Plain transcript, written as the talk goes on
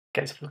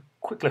Okay, so a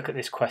quick look at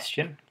this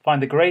question.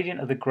 Find the gradient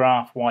of the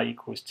graph y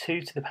equals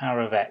 2 to the power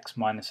of x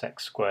minus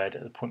x squared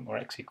at the point where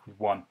x equals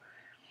 1.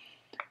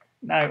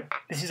 Now,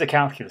 this is a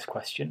calculus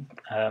question,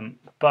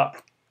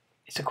 but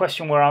it's a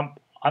question where I'm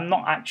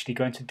not actually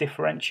going to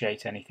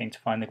differentiate anything to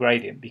find the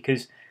gradient,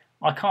 because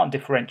I can't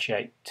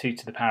differentiate 2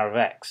 to the power of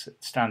x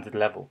at standard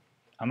level.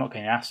 I'm not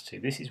going to ask to.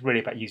 This is really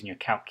about using your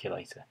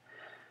calculator.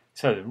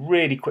 So the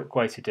really quick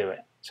way to do it.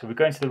 So we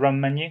go into the Run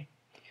menu,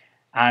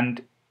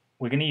 and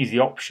we're going to use the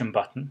Option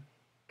button.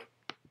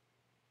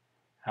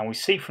 And we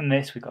see from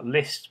this, we've got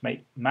list,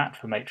 mat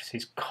for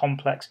matrices,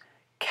 complex.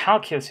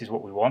 Calculus is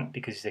what we want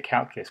because it's a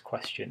calculus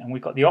question. And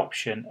we've got the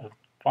option of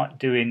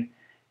doing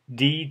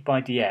d by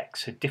dx,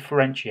 so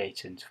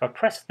differentiating. So if I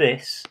press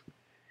this,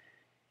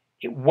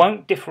 it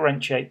won't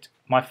differentiate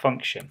my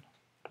function.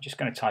 I'm just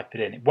going to type it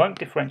in. It won't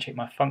differentiate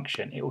my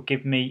function. It will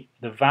give me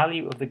the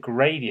value of the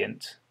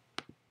gradient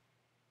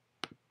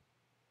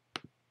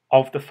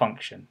of the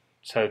function.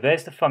 So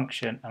there's the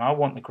function, and I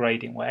want the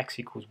gradient where x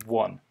equals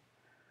 1.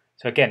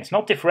 So again, it's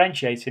not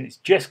differentiating, it's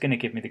just going to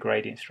give me the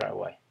gradient straight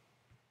away.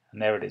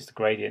 And there it is, the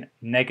gradient,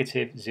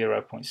 negative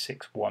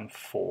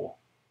 0.614.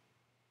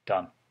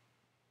 Done.